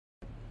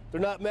They're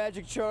not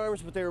magic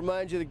charms, but they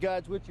remind you that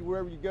God's with you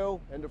wherever you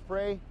go, and to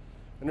pray.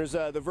 And there's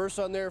the verse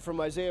on there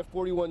from Isaiah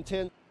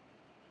 41:10.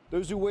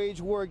 Those who wage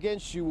war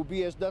against you will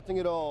be as nothing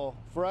at all.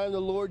 For I am the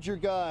Lord your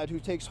God who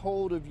takes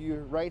hold of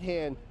your right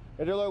hand.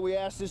 And dear Lord, we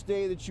ask this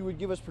day that you would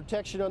give us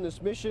protection on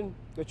this mission,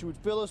 that you would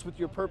fill us with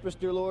your purpose,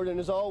 dear Lord, and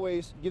as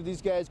always, give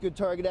these guys good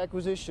target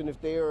acquisition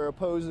if they are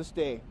opposed this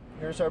day.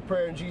 Here's our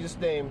prayer in Jesus'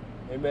 name.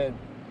 Amen.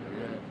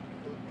 Amen.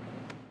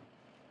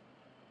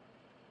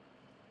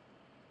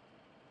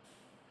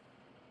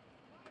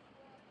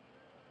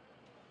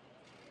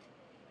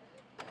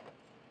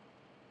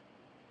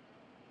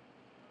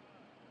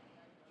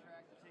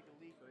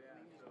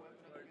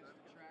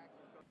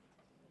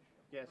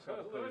 Yeah, it's not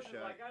a close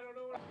shot. Like, I don't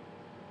know what...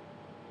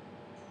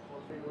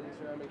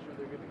 Make sure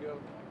they're good to go.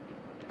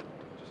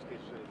 Just get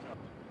to the top.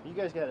 You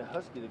guys got a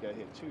Husky that got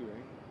hit too,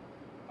 right?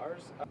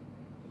 Ours? D7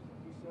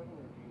 or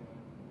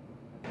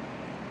D9?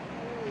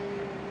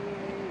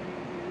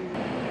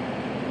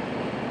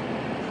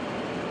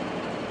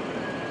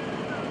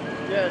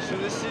 Yeah, so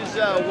this is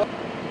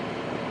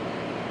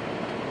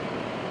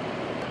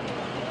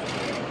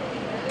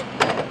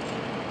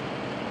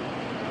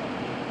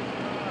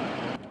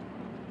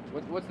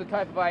What's the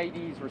type of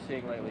IEDs we're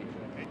seeing lately?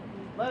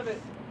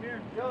 Levitt, here,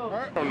 go.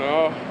 I don't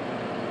know.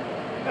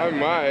 I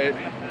might.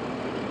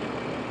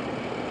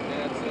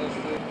 Yeah, it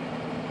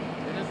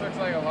just looks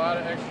like a lot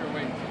of extra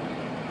weight to me.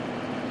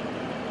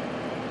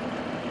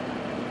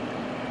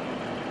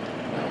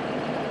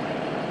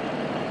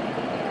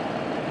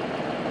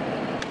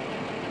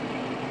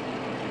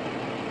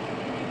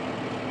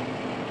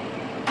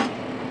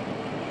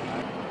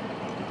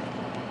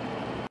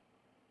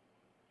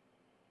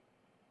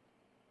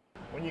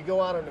 When you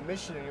go out on a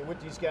mission and you're with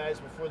these guys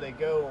before they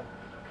go,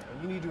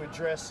 and you need to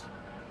address,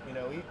 you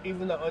know,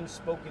 even the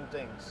unspoken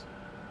things.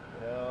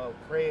 You know,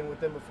 praying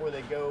with them before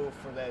they go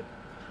for that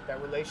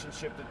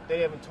relationship that they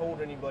haven't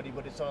told anybody,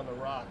 but it's on the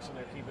rocks and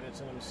they're keeping it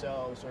to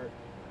themselves, or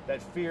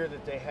that fear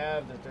that they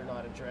have that they're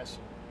not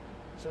addressing.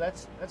 So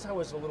that's how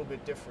it's a little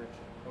bit different.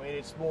 I mean,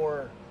 it's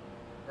more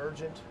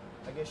urgent,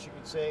 I guess you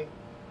could say,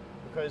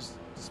 because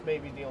this may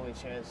be the only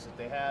chance that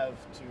they have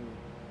to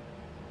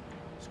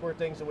square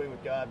things away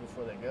with God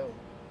before they go.